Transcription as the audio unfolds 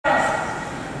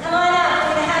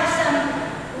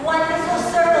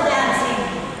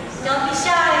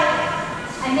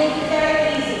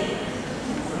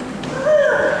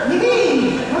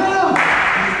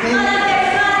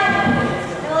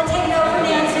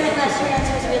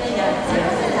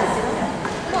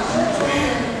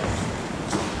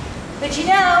But you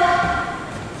know,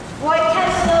 Roy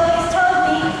Kessler always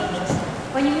told me,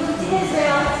 when you move to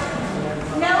Israel,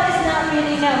 no is not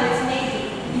really no, it's maybe.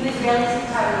 You Israelis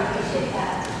entirely appreciate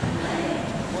that.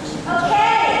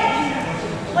 Okay.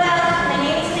 Well, my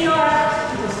name is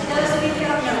Liora. For those of you who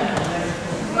don't know me.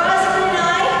 Rosalind and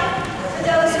I, for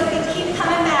those who can keep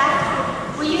coming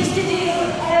back, we used to do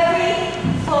every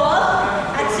fall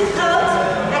at Sukkot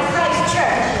at Christ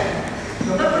Church.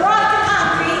 But brought the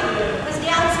concrete was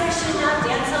dancers should not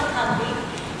dance on concrete,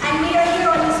 and we are here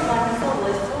on this wonderful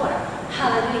wood floor.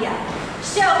 Hallelujah.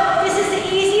 So this is the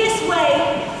easiest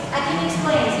way I can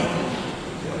explain it.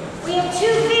 We have 2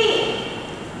 feet.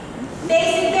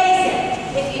 Basic.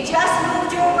 If you just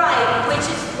moved your right, which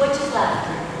is left?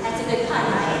 That's a good pun,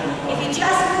 right? If you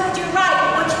just moved your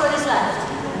right, which foot is left?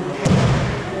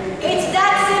 It's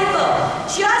that simple.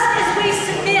 Just as we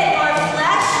submit our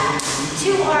flesh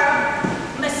to our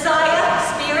Messiah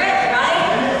spirit,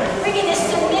 right? We're going to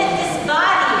submit this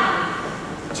body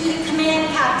to the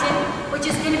command captain, which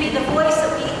is going to be the voice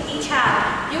that we each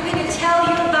have. You're going to tell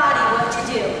your body what to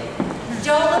do.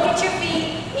 Don't look at your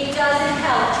feet. It doesn't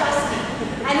help. Trust me.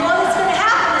 And all that's going to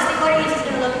happen is the audience is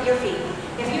going to look at your feet.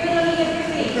 If you're looking at your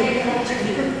feet, they're going to look at your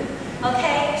feet.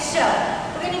 Okay? So,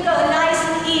 we're going to go nice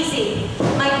and easy.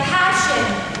 My passion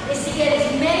is to get as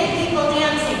many people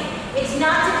dancing. It's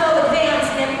not to go advance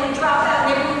and everyone drop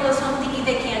out and everyone goes home thinking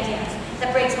they can't dance.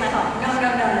 That breaks my heart. No.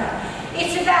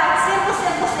 It's about simple,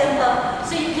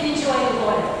 so you can enjoy the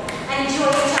Lord and enjoy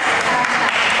each other.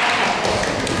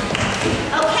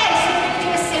 Okay, so we're going to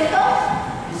do a simple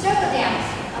circle dance.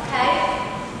 Okay?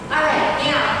 All right,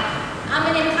 now, I'm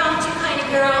an impromptu kind of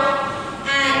girl,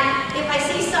 and if I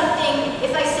see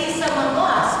someone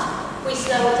lost, we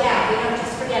slow it down. We don't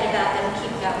just forget about them and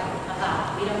keep going.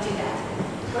 We don't do that.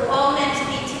 We're all meant to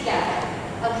be together,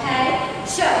 okay?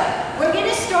 So, we're going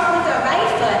to start with our right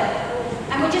foot,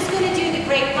 and we're just going to do the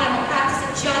grapevine. We'll practice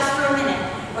it just for a minute.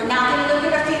 We're not going to look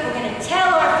at our feet. We're going to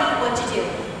tell our feet what to do.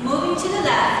 Moving to the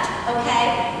left,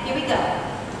 okay? Here we go.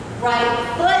 Right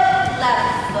foot,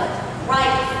 left foot.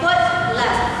 Right foot,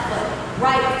 left foot.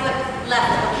 Right foot,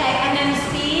 left, okay? And then the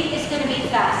speed is going to be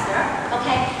faster,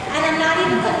 okay? And I'm not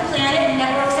even going to plan it, and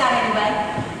that works out anyway,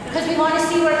 because we want to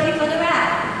see where people are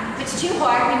at. If it's too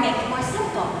hard, we make it more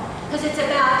simple, because it's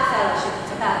about the fellowship,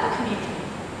 it's about the community,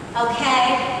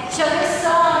 okay? So this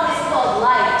song is called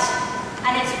Light,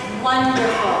 and it's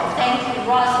wonderful. Thank you,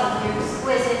 Rosalind, for your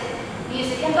exquisite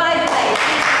music. And by the way,